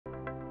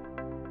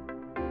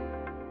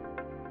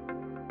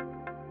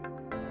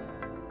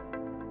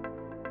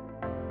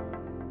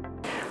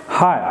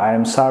Hi, I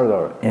am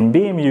Sardor. In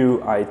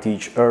BMU, I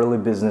teach early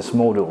business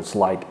modules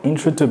like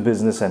Intro to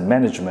Business and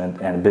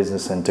Management and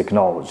Business and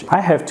Technology.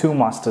 I have two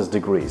master's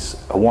degrees.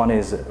 One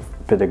is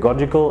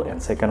pedagogical and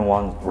second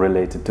one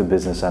related to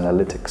business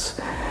analytics.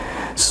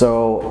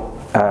 So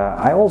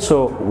I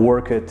also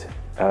worked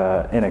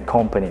in a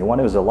company, one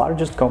of the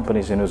largest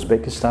companies in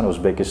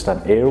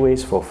Uzbekistan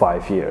Airways, for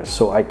 5 years.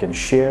 So I can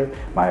share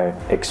my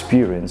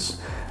experience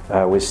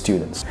with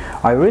students.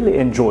 I really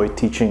enjoy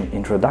teaching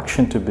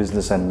Introduction to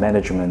Business and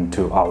Management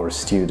to our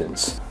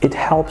students. It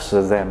helps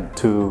them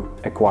to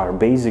acquire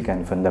basic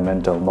and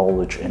fundamental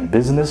knowledge in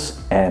business,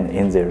 and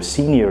in their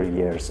senior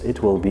years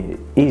it will be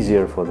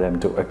easier for them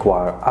to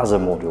acquire other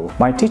modules.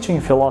 My teaching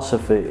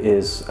philosophy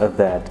is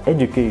that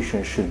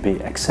education should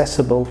be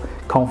accessible,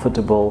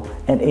 comfortable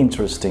and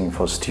interesting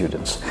for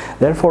students.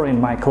 Therefore,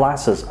 in my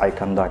classes I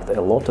conduct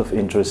a lot of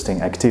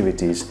interesting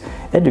activities,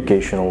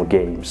 educational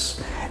games,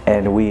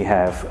 and we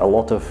have a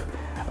lot of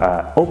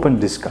open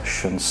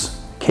discussions,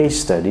 case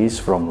studies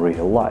from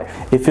real life.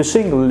 If you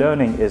think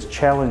learning is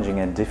challenging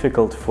and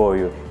difficult for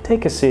you,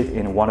 take a seat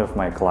in one of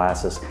my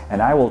classes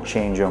and I will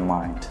change your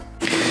mind.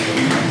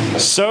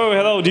 So,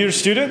 hello dear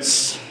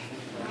students.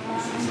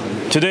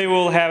 Today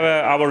we'll have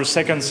our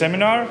second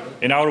seminar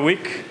in our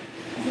week,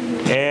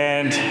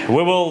 and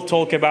we will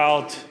talk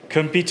about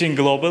competing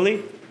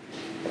globally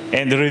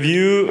and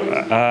review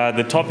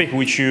the topic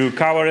which you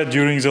covered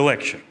during the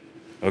lecture.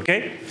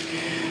 Okay?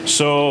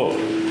 So,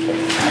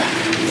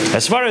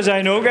 as far as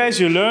I know, guys,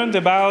 you learned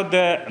about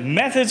the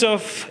methods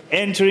of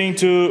entering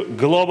to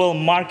global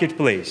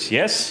marketplace,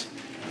 yes?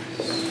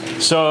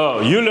 So,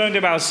 you learned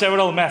about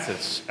several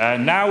methods,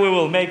 and now we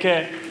will make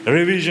a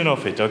revision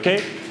of it,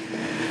 okay?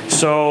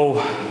 So,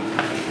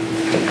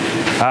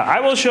 I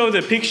will show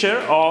the picture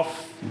of,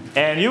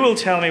 and you will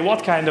tell me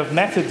what kind of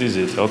method is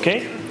it,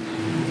 okay?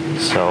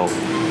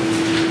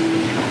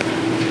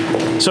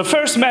 So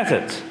first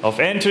method of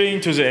entering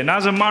to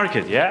another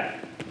market, yeah?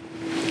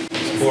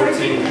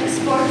 Exporting.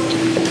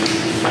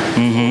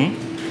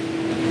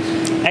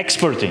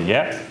 Exporting,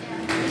 yeah?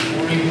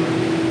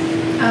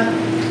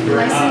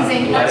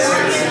 Licensing.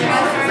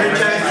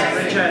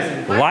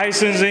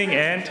 Licensing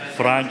and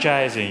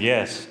franchising,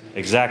 yes,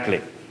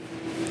 exactly.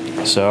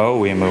 So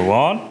we move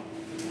on.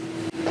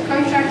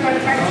 Contract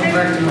manufacturing.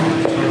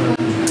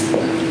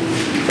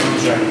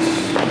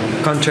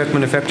 Contract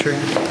manufacturing.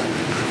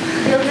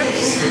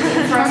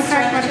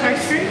 Contract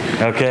manufacturing.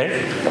 Okay.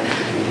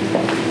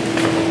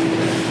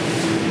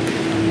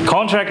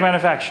 Contract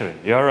manufacturing,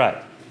 you're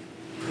right.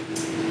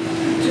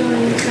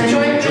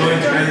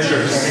 Joint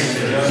ventures.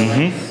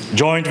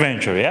 Joint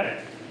venture, yeah?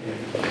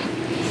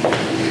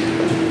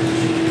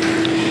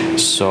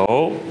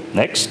 So,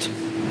 next.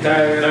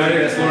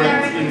 Direct foreign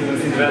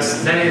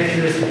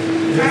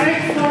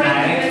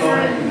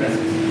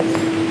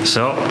investment.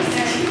 So,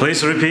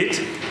 please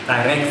repeat.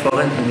 Direct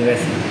foreign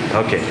investment.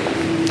 Okay.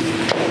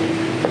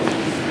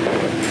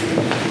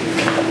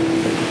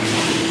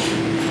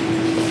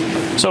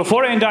 So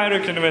foreign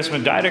direct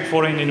investment, direct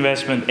foreign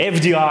investment,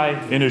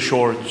 FDI in a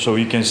short, so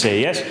you can say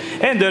yes.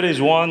 And there is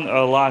one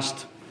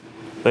last,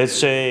 let's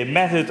say,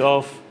 method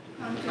of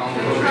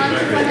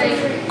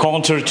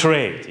counter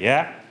trade,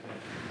 yeah?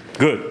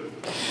 Good.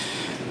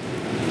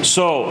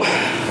 So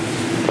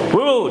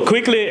we will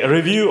quickly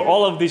review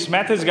all of these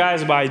methods,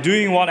 guys, by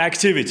doing one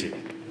activity.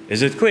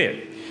 Is it clear?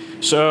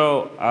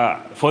 So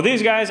for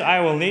these guys,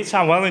 I will need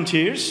some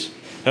volunteers,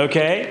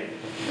 okay?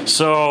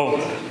 So,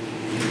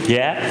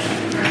 yeah.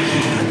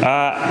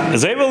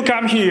 They will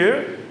come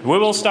here. We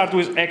will start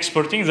with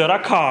exporting. There are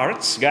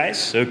cards,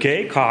 guys,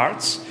 okay,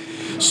 cards.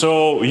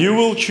 So you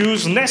will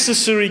choose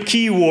necessary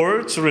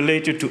keywords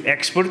related to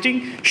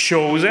exporting,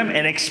 show them,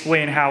 and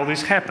explain how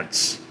this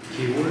happens.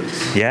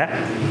 Keywords? Yeah.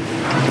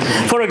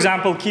 For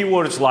example,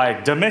 keywords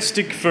like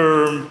domestic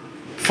firm,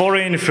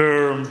 foreign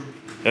firm,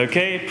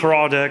 okay,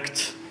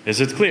 product. Is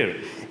it clear?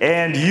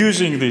 And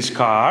using these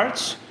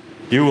cards,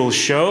 you will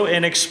show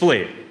and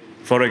explain.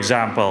 For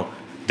example,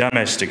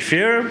 domestic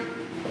firm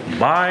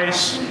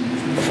buys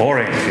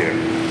foreign firm.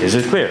 Is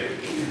it clear?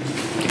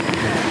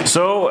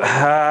 So,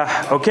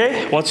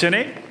 okay, what's your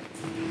name?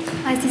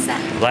 Laziza.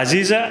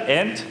 Laziza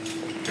and?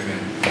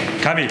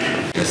 Kamil.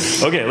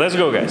 Yes. Okay, let's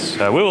go, guys.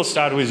 We will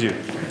start with you.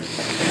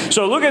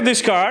 So look at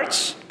these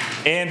cards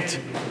and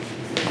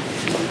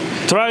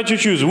try to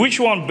choose which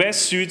one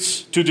best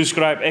suits to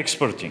describe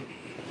exporting.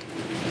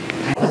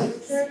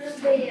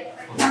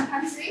 One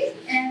country,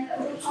 and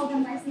we call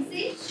them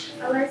licensee.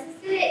 A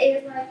licensee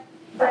is like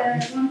the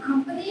one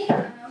company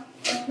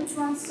which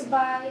wants to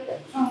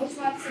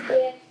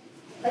get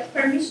like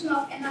permission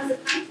of another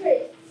country.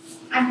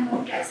 I'm a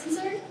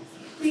licensor.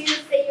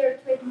 Please say your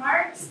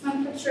trademarks,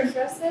 manufacturing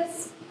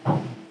process.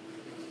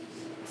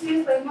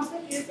 Please mostly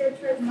use your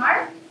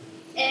trademark,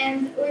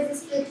 and with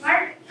this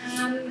trademark,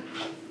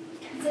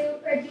 they will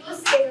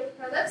produce their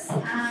products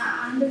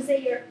under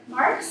their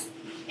marks,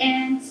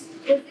 and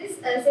with this,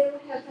 they will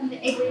have an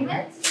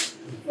agreement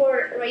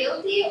for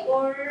royalty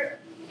or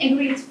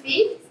agreement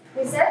fee.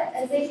 With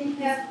that, they can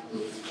have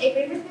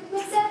agreement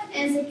with them,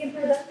 and they can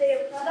produce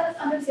their products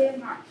under their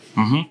mark.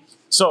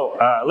 So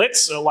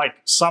let's like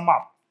sum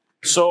up.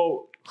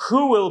 So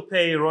who will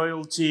pay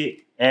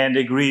royalty and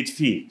agreed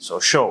fee?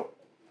 So show.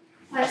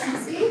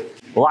 Licensee.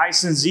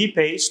 Licensee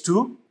pays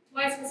to.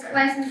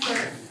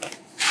 Licensor.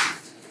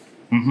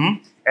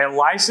 And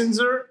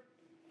licensor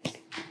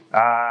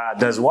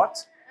does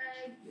what?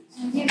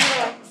 Give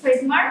a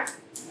trademark.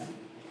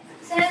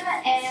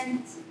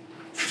 And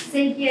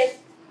they get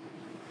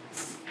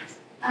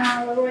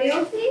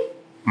royalty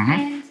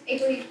and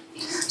agreed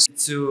fee.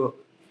 To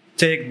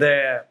take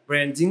the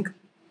branding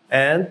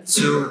and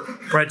to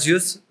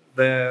produce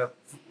the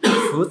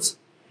food,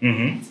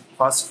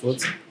 fast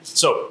food.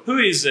 So who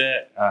is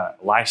a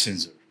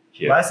licensor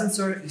here?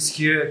 Licensor is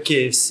here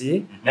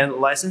KFC, and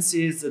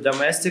licensee is a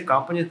domestic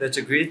company that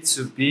agreed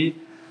to be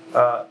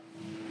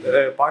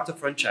part of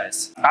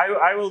franchise.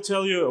 I will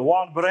tell you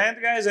one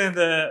brand, guys, and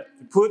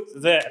put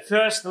the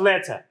first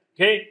letter,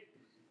 okay?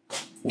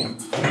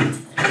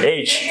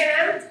 H.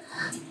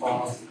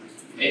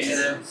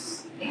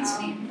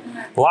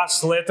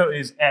 Last letter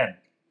is N.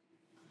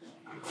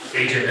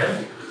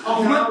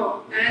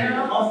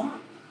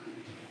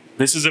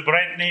 This is a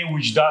brand name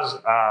which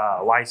does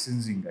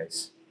licensing,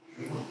 guys,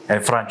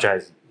 and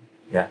franchising.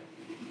 Yeah.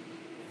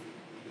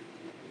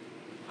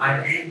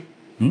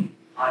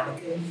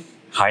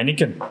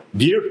 Heineken.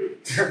 Beer.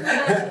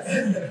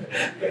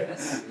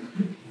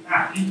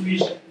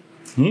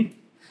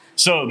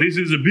 So this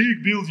is a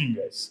big building,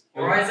 guys.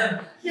 Horizon.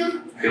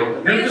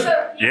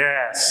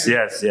 Yes,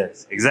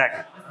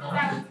 exactly.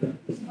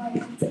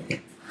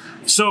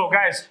 So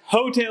guys,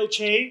 hotel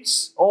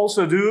chains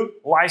also do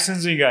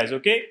licensing, guys,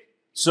 okay?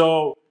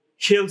 So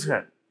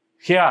Hilton,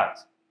 Hyatt,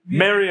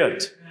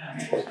 Marriott,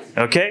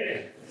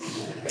 okay?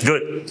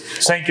 Good,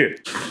 thank you.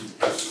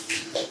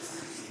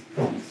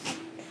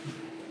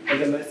 A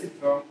domestic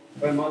firm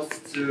wants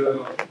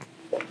to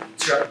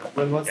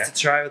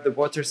try the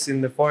waters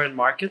in the foreign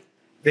market.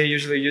 They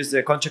usually use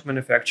the contract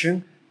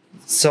manufacturing.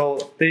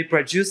 So they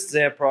produce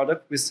their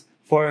product with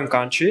foreign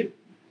country,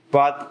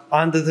 but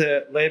under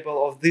the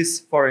label of this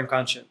foreign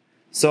country.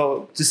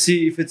 So to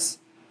see if it's...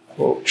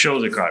 Show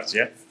the cards,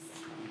 yeah?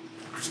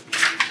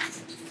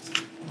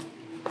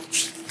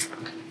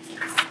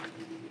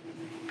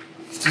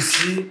 To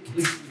see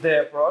if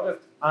their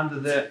product under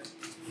the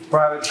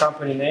private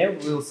company name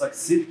will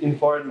succeed in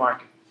foreign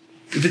market.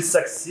 If it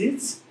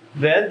succeeds,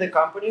 then the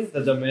company,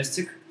 the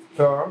domestic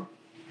firm,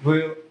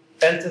 will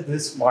enter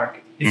this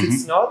market. If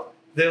it's not,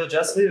 they'll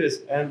just leave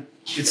it, and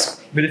it's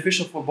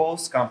beneficial for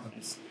both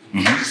companies.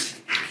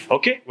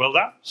 Okay, well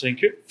done.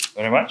 Thank you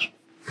very much.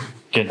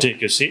 Can take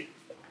your seat.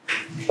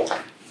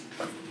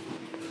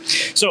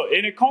 So,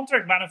 in a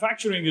contract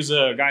manufacturing is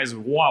a guys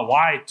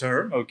wide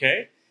term.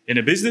 Okay, in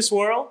a business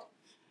world,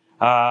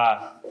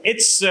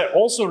 it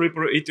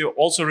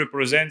also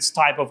represents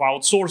type of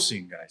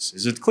outsourcing, guys.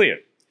 Is it clear?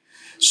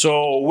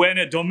 So, when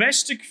a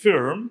domestic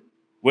firm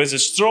with a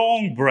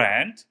strong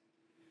brand,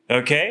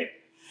 okay,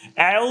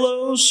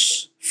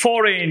 allows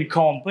foreign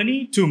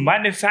company to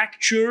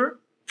manufacture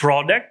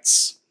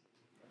products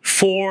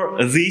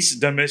for this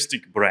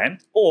domestic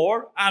brand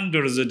or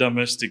under the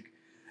domestic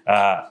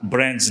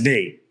brand's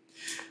name.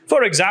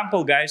 For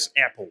example, guys,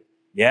 Apple.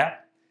 Yeah,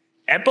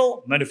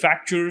 Apple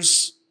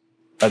manufactures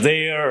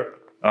their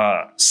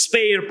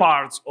spare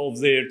parts of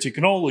their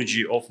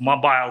technology of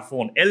mobile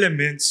phone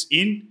elements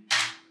in,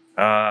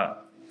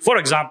 for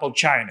example,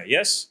 China.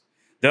 Yes.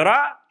 There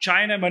are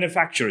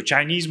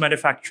Chinese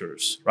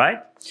manufacturers, right?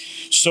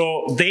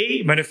 So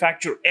they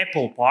manufacture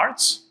Apple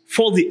parts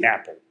for the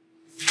Apple.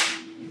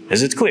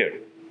 Is it clear?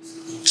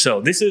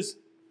 So this is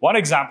one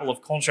example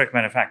of contract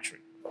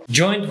manufacturing.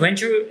 Joint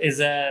venture is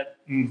a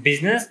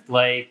business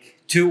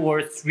like 2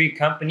 or 3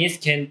 companies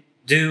can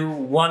do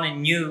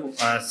one new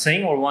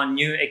thing or one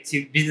new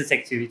business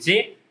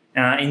activity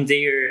in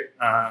their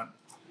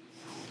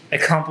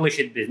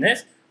accomplished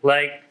business.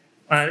 Like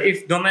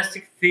if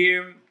domestic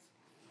firm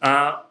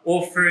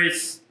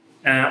offers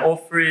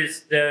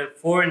the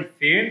foreign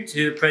firm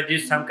to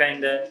produce some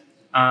kind of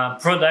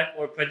product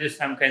or produce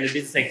some kind of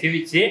business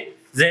activity,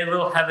 they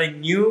will have a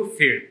new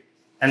firm,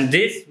 and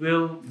this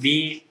will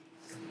be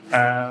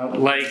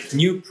like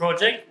new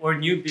project or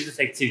new business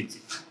activity.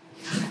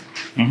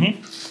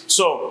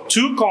 So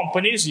 2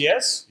 companies,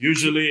 yes,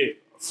 usually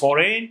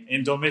foreign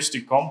and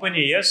domestic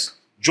company, yes,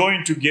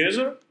 join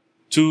together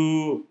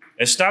to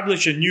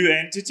establish a new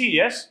entity,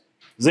 yes.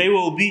 They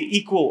will be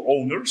equal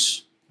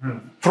owners.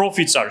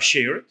 Profits are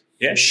shared,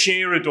 yeah,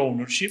 shared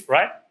ownership,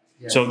 right?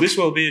 Yeah. So this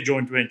will be a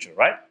joint venture,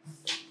 right?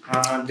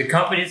 The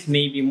companies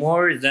may be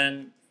more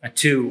than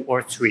 2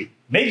 or 3.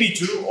 Maybe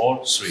 2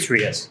 or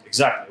 3. Yes,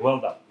 exactly. Well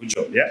done. Good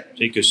job. Yeah,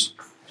 thank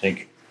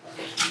you.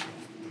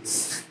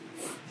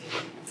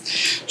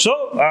 So,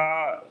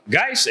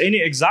 guys,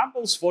 any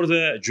examples for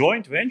the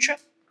joint venture?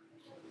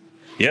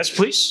 Yes,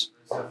 please.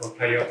 For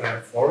Toyota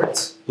and Ford.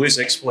 Please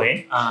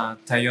explain.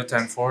 Toyota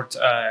and Ford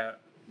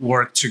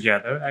work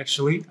together,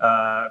 actually.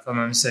 If I'm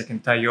not mistaken,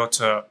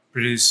 Toyota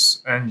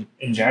produce an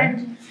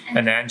engine,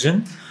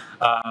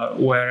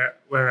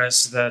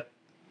 whereas that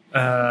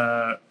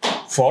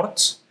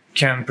Ford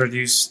can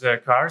produce the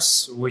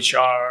cars which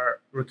are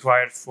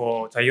required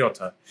for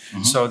Toyota.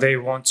 So they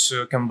want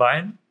to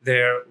combine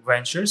their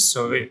ventures,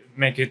 so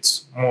make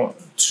it more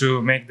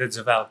to make the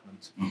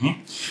development.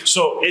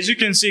 So as you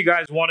can see,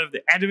 guys, one of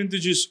the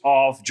advantages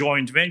of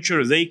joint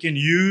venture, they can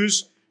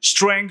use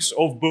strengths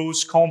of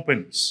both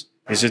companies.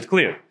 Is it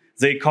clear?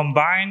 They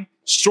combine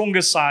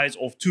stronger sides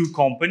of two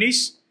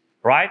companies,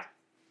 right,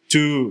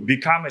 to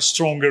become a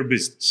stronger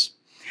business.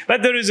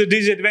 But there is a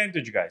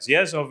disadvantage, guys,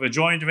 yes, of a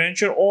joint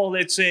venture, or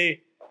let's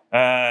say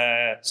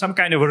some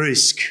kind of a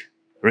risk.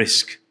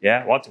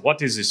 Yeah,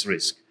 what is this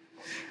risk?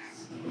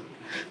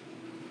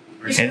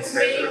 Because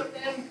many of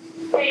them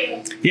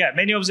fail. Yeah,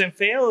 many of them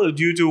fail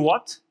due to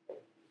what?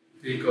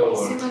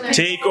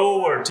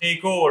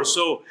 Takeover.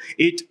 So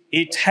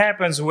it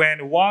happens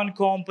when one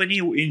company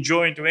in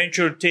joint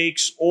venture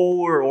takes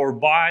over or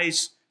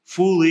buys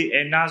fully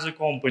another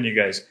company,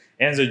 guys,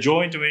 and the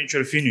joint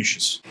venture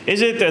finishes.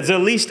 Is it the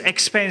least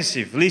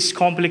expensive, least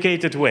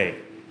complicated way?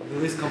 The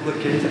least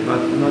complicated,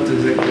 but not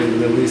exactly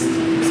the least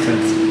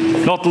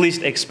expensive. Not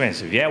least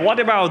expensive. Yeah. What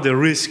about the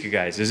risk,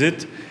 guys? Is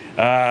it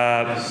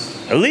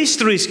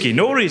least risky?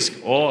 No risk?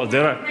 Or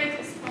there are?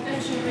 Greatest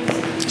potential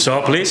risk.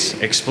 So please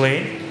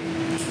explain.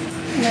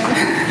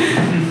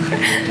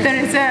 There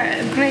is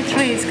a great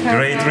risk.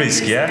 Great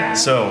risk, yeah?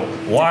 So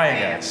why,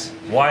 guys?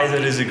 Why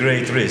there is a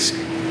great risk?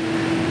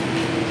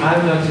 I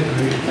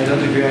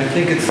don't agree. I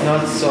think it's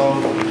not so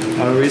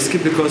risky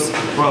because,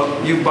 well,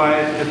 you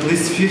buy at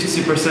least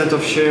 50%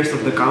 of shares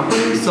of the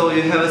company, so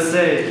you have a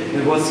say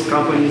in what the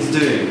company is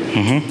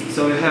doing.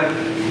 So you have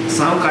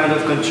some kind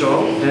of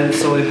control, and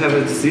so you have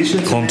a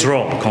decision.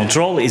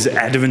 Control is the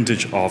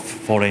advantage of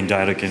foreign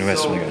direct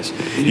investment, guys.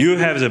 You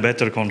have the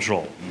better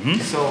control.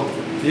 So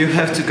you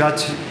have to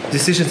get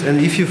decisions,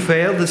 and if you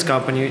fail this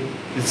company,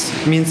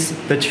 it means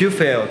that you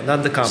failed,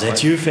 not the company.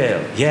 That you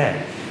fail,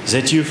 yeah.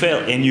 That you fail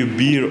and you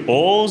bear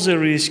all the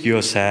risk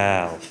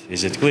yourself.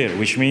 Is it clear?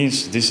 Which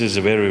means this is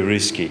very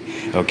risky,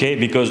 okay?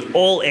 Because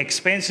all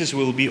expenses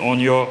will be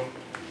on your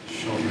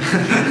shoulder.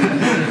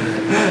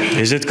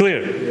 Is it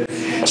clear?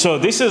 Yes. So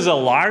this is the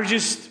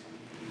largest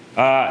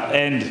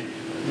and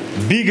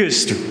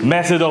biggest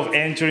method of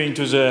entering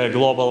into the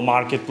global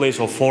marketplace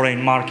or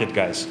foreign market,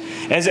 guys.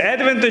 As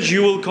advantage,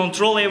 you will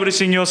control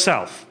everything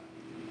yourself.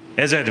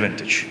 As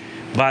advantage.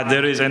 But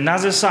there is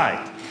another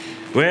side.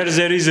 Where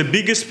there is the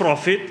biggest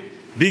profit,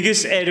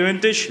 biggest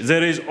advantage,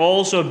 there is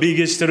also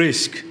biggest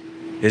risk.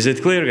 Is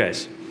it clear,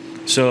 guys?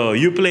 So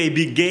you play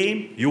big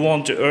game, you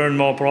want to earn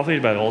more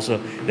profit, but also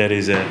there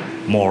is a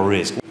more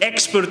risk.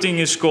 Exporting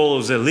is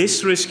called the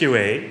least risky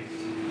way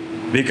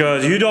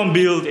because you don't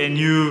build a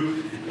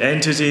new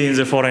entity in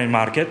the foreign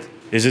market.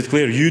 Is it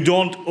clear? You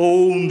don't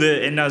own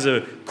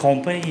another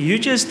company. You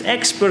just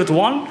export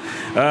one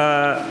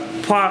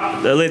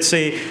part, let's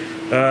say,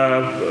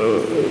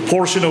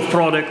 portion of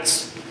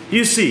products.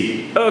 You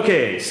see,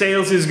 okay,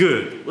 sales is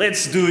good.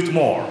 Let's do it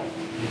more.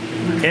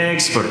 An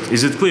expert,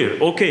 is it clear?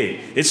 Okay,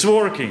 it's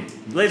working.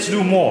 Let's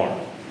do more.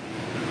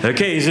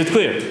 Okay, is it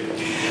clear?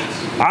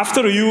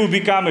 After you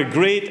become a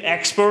great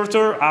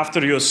exporter,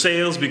 after your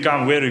sales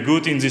become very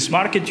good in this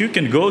market, you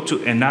can go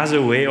to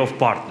another way of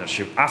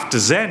partnership. After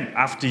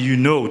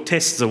you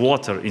test the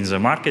water in the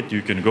market,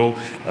 you can go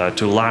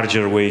to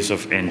larger ways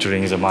of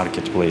entering the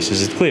marketplace.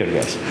 Is it clear,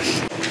 guys?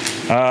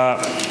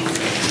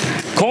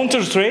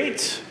 Counter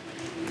trade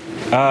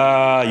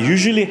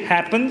usually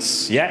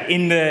happens,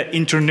 in the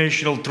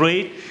international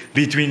trade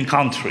between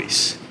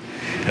countries.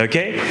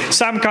 Okay,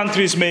 some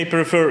countries may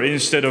prefer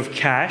instead of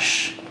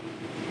cash,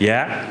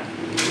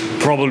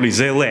 probably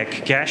they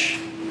lack cash.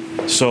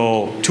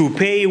 So to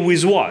pay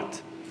with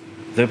what?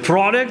 The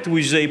product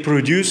which they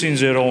produce in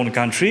their own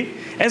country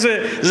as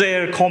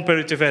their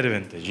comparative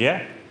advantage.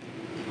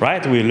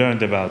 Right? We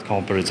learned about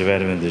comparative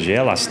advantage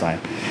last time.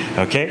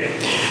 Okay,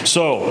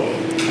 so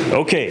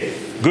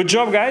good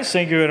job, guys.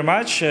 Thank you very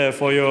much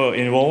for your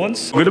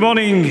involvement. Good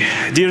morning,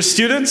 dear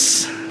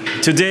students.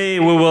 Today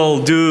we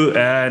will do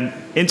an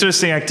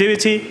interesting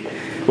activity.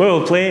 We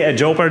will play a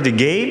Jeopardy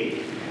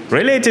game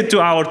related to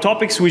our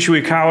topics which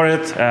we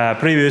covered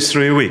previous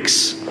 3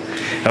 weeks.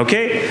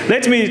 Okay,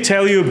 let me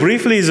tell you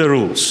briefly the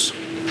rules.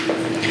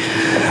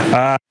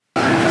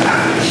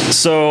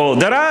 So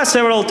there are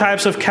several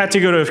types of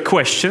category of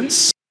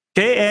questions.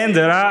 Okay, and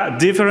there are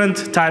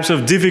different types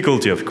of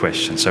difficulty of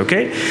questions,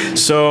 okay?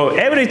 So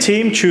every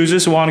team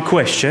chooses one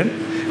question,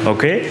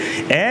 okay?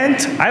 And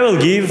I will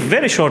give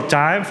very short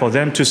time for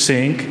them to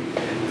think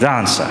the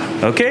answer,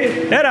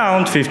 okay?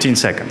 Around 15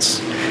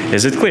 seconds.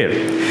 Is it clear?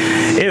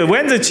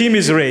 When the team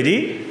is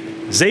ready,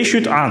 they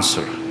should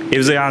answer.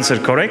 If they answer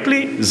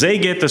correctly, they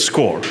get a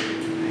score.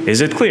 Is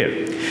it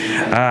clear?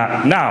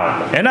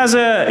 Now,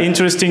 another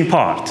interesting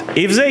part.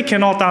 If they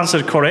cannot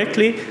answer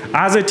correctly,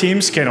 other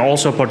teams can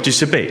also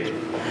participate.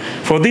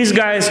 For these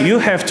guys, you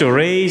have to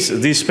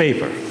raise this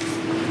paper.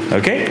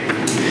 Okay?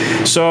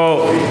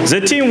 So,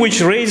 the team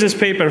which raises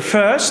paper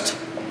first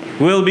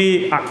will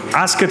be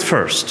asked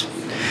first.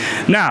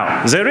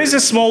 Now, there is a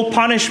small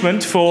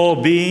punishment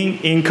for being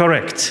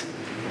incorrect.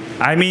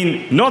 I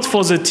mean not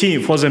for the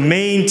team, for the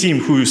main team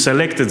who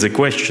selected the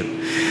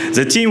question.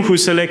 The team who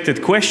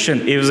selected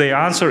question, if they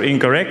answer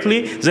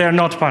incorrectly, they are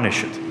not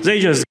punished. They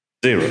just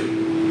get 0.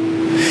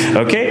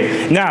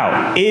 Okay?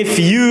 Now, if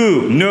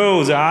you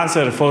know the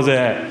answer for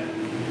the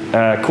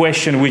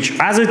question which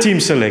other team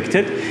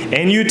selected,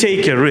 and you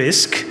take a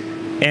risk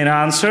and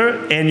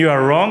answer, and you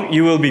are wrong,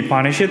 you will be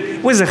punished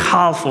with a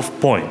half of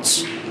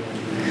points.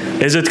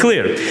 Is it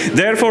clear?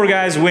 Therefore,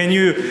 guys, when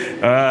you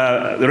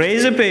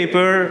raise a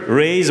paper,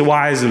 raise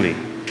wisely.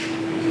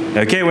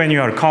 Okay, when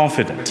you are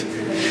confident.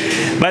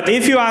 But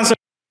if you answer,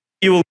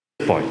 you will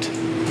get a point.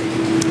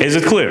 Is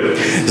it clear?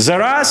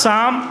 There are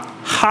some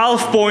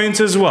half points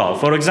as well.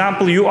 For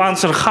example, you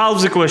answer half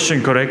the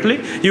question correctly,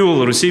 you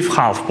will receive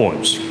half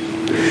points.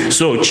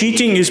 So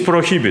cheating is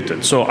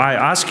prohibited. So I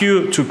ask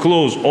you to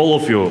close all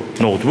of your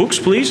notebooks,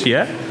 please.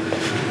 Yeah.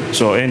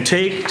 So and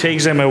take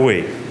them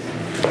away.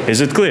 Is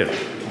it clear?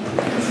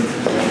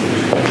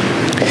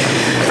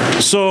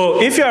 So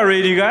if you are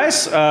ready,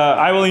 guys,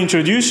 I will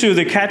introduce you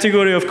the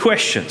category of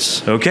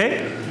questions.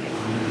 Okay.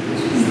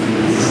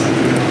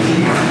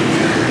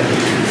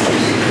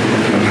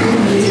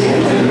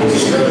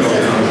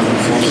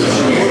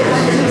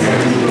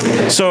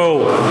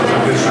 So,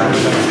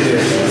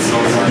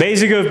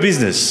 basic of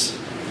business,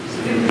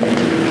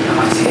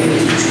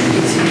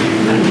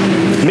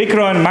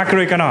 micro and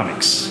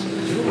macroeconomics,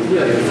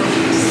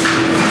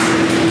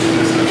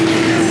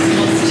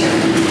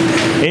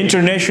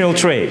 international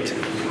trade,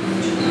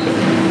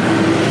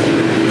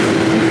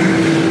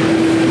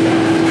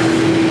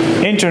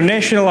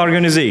 international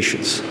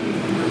organizations,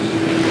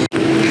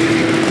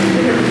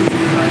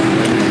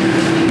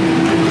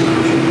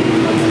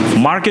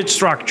 market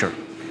structure.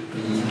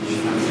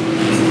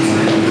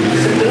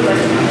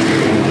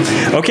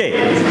 Okay,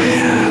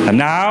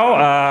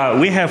 now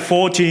we have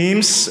 4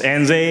 teams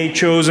and they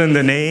chosen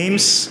the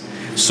names.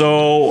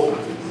 So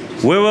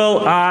we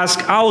will ask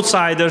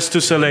outsiders to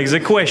select the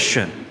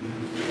question.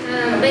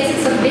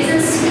 Basics of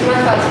business,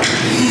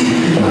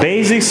 1,000.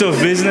 Basics of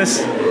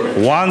business,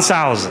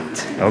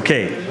 1,000.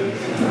 Okay.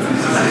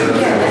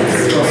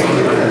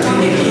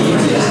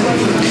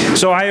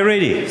 So are you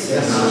ready?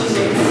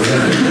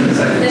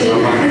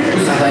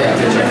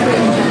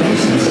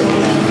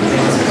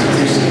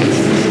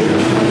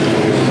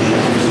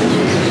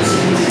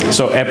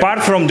 So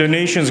apart from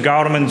donations,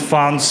 government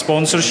funds,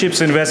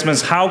 sponsorships,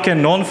 investments, how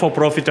can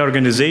non-for-profit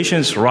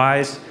organizations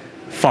raise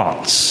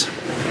funds?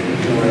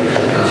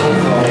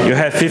 You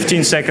have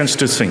 15 seconds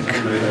to think.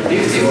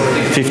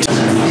 15.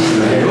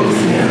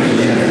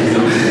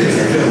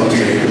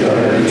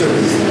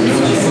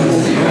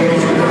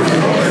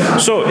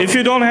 So if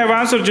you don't have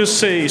answer, just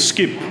say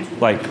skip,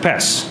 like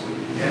pass.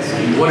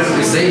 What did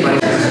we say?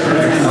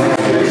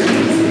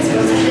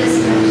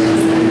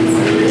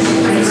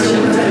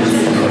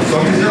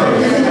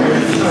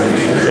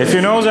 If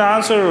you know the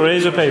answer,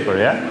 raise a paper,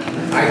 yeah?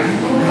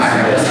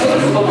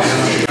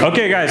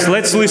 Okay, guys,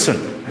 let's listen.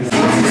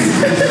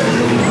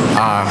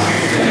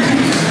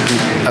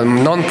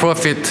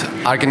 Non-profit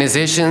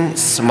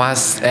organizations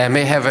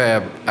may have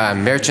a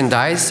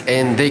merchandise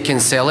and they can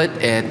sell it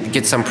and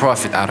get some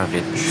profit out of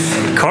it.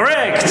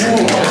 Correct!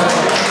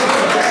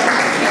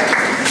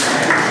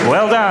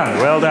 Well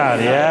done,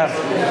 yeah.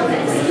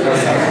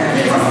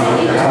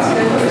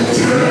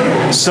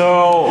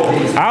 So,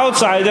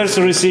 outsiders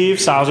receive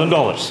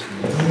 $1,000.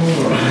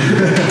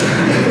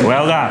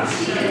 Well done.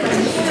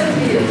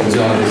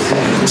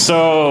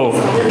 So,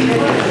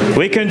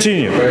 we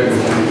continue.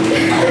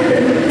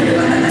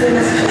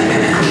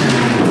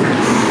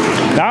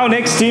 Now,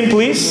 next team,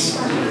 please.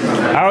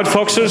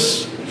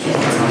 Outfoxers.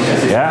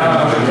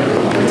 Yeah.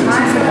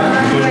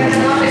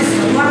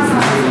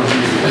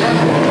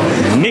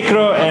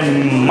 Micro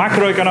and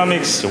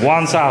macroeconomics,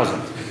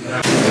 1,000.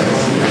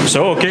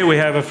 So, okay, we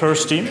have a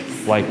first team.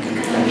 Like,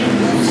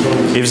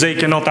 if they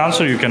cannot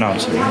answer, you can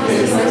answer.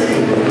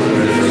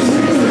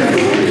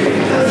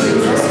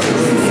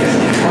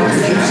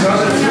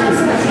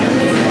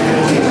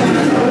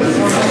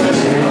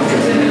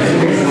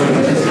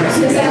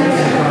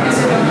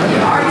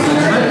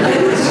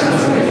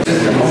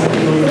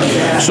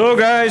 So,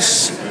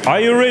 guys, are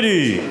you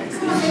ready?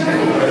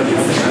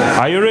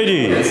 Are you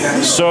ready?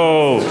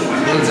 So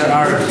there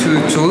are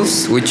 2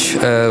 tools which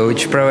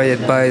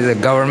provided by the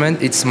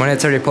government. It's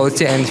monetary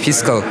policy and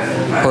fiscal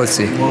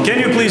policy. Can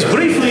you please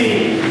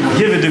briefly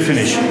give a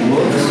definition?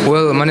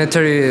 Well,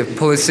 monetary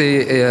policy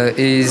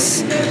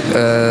is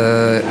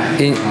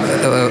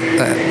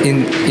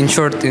in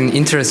short in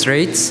interest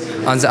rates.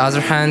 On the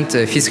other hand,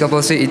 fiscal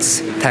policy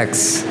it's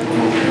tax.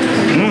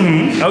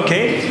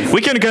 Okay,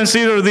 we can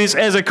consider this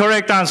as a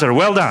correct answer.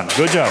 Well done.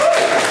 Good job.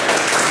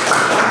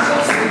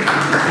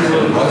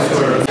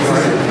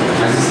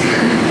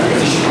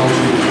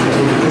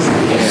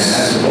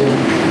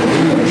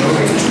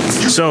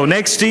 So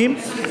next team.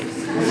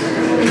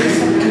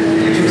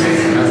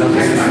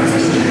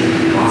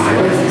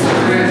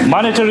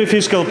 Monetary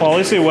fiscal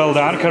policy. Well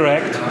done.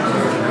 Correct.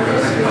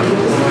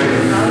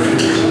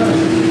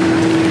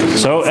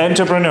 So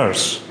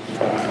entrepreneurs.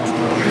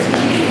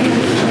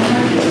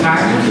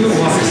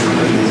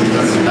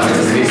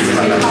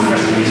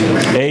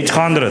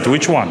 800.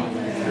 Which one?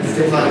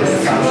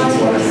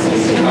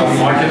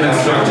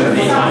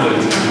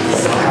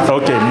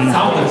 Okay.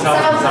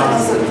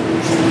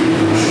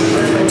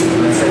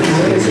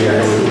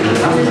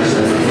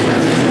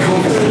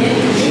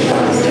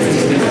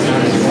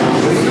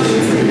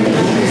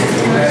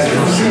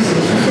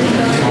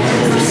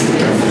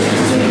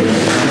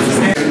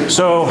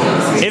 So,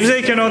 if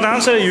they cannot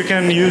answer, you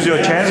can use your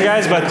chance,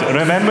 guys, but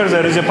remember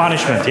there is a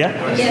punishment, yeah?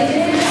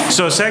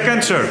 So,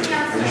 second, third.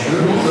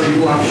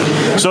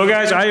 So,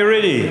 guys, are you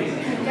ready?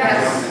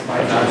 Yes.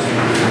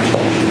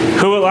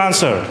 Who will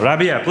answer?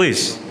 Rabia,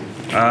 please.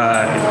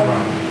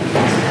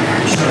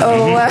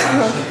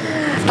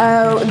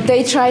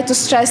 They try to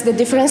stress the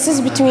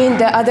differences between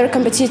the other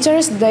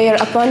competitors, their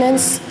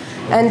opponents,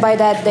 and by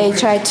that they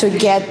try to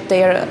get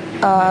their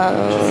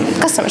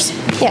customers.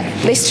 Yeah,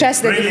 they stress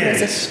the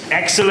differences.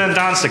 Excellent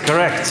answer,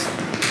 correct.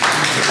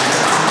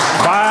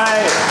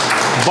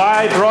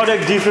 By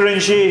product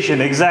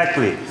differentiation,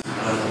 exactly.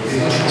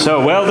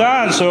 So well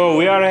done. So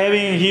we are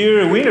having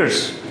here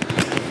winners.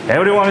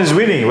 Everyone is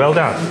winning. Well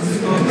done.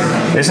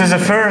 This is the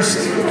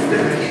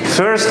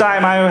first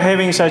time I'm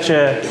having such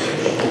a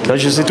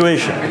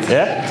situation.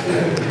 Yeah.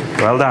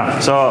 Well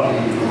done. So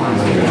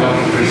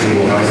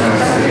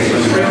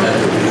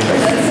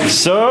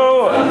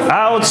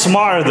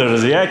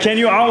outsmarters. Yeah. Can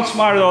you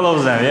outsmart all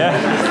of them? Yeah.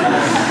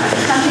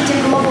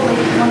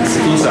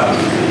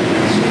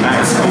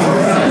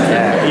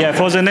 Yeah,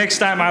 for the next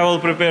time I will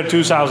prepare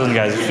 2,000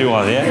 guys if you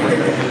want, yeah?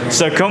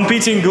 So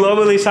competing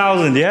globally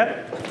 1,000,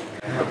 yeah?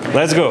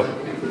 Let's go.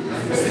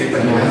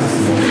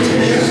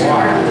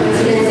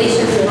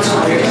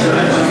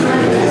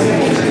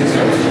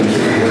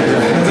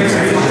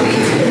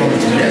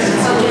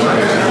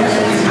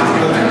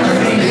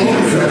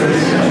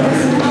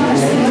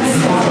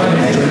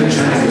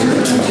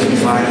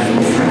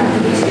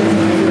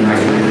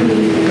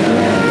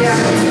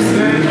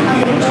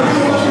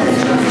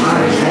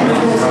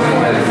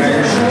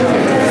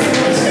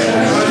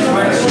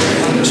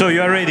 So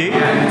you are ready?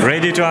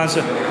 Ready to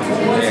answer?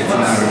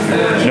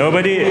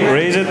 Nobody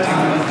raise it?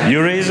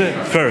 You raise it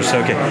first,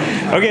 okay.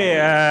 Okay,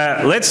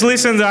 let's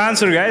listen to the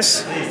answer,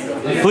 guys.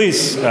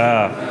 Please.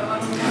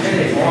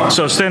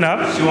 So stand up.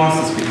 She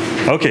wants to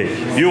speak. Okay,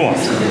 you want?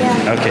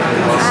 Yeah. Okay.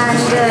 And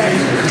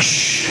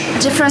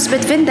the difference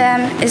between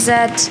them is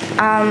that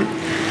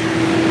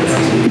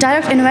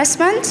direct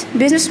investment,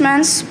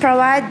 businessmen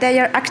provide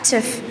their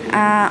active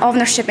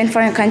ownership in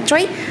foreign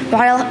country,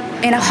 while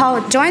in a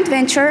whole joint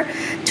venture,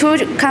 two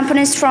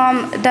companies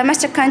from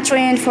domestic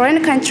country and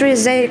foreign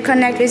countries, they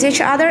connect with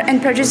each other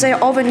and produce their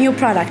own new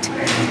product.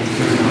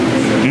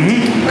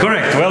 Mm-hmm.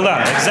 Correct. Well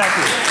done.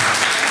 Exactly.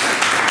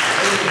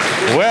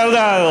 Well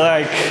done.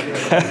 Like,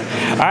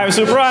 I'm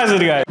surprised,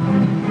 guys. Oh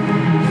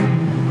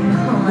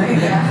my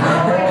God.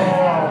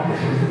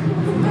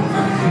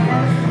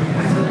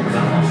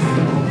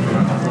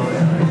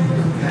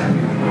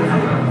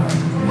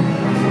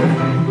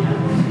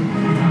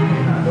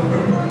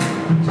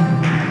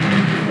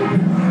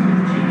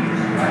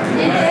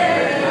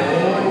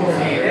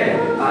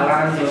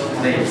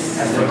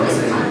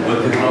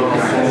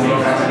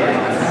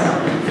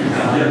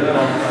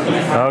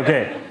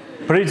 Okay,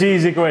 pretty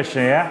easy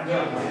question, yeah?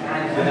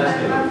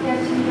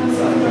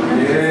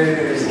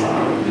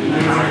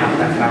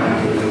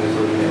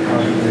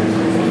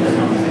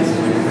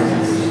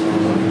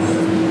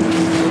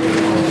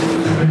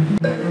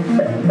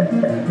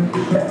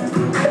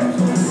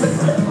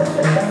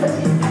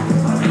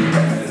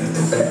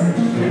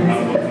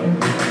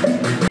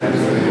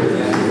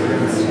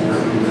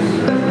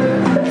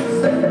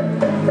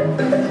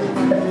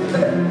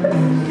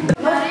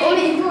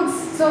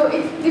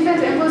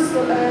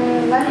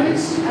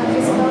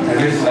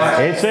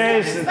 It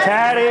says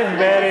tariff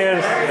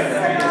barriers,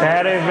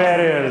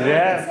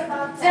 yeah?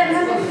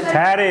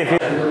 Tariff.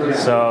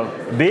 So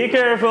be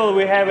careful,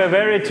 we have a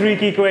very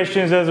tricky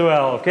questions as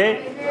well, okay?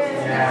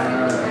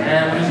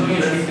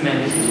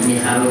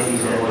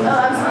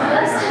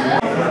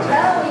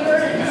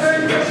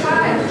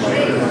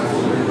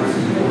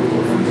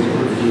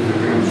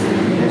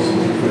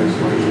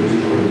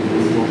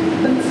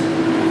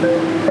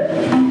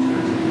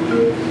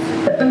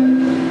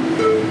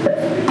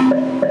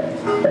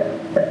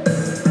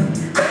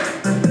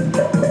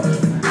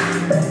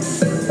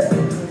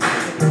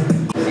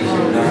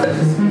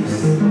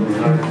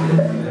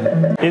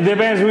 It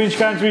depends which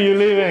country you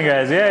live in,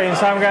 guys. Yeah, in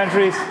some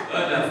countries.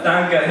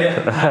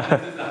 Yeah.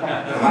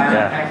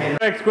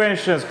 Correct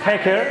questions: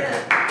 hacker,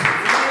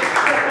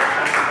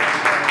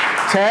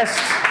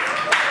 test,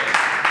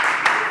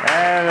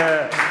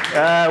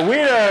 and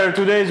winner.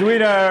 Today's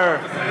winner,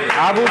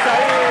 Abu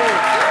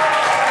Saeed.